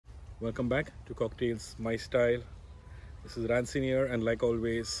Welcome back to Cocktails My Style. This is Ransinier, and like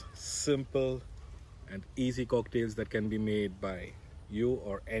always, simple and easy cocktails that can be made by you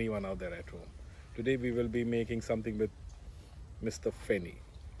or anyone out there at home. Today we will be making something with Mr. Feni.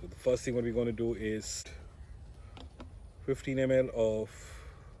 So the first thing what we're going to do is 15 ml of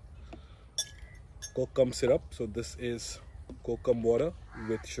kokum syrup. So this is kokum water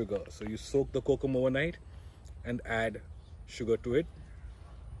with sugar. So you soak the kokum overnight and add sugar to it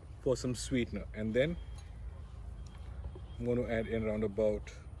for some sweetener, and then I'm going to add in around about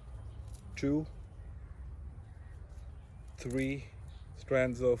 2-3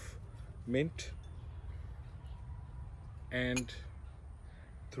 strands of mint and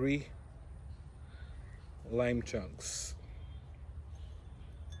 3 lime chunks.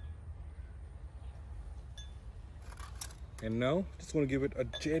 And now just going to give it a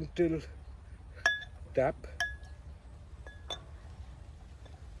gentle tap.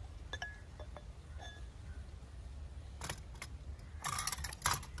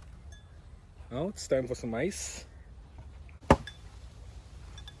 Now it's time for some ice.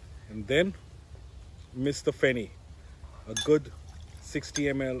 And then Mr. Feni, a good 60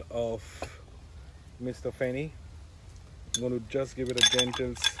 ml of Mr. Feni. I'm going to just give it a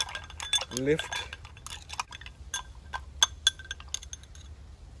gentle lift.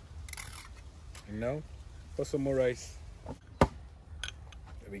 And now for some more ice.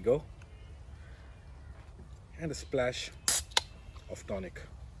 There we go. And a splash of tonic.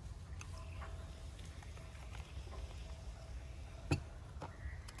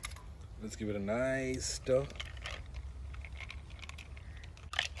 Let's give it a nice stir.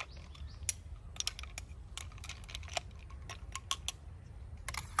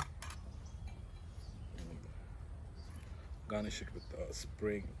 Garnish it with a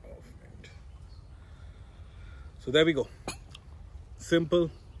sprig of mint. So there we go.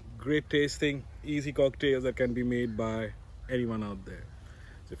 Simple, great tasting, easy cocktails that can be made by anyone out there.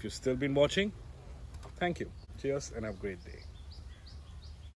 So if you've still been watching, thank you. Cheers and have a great day.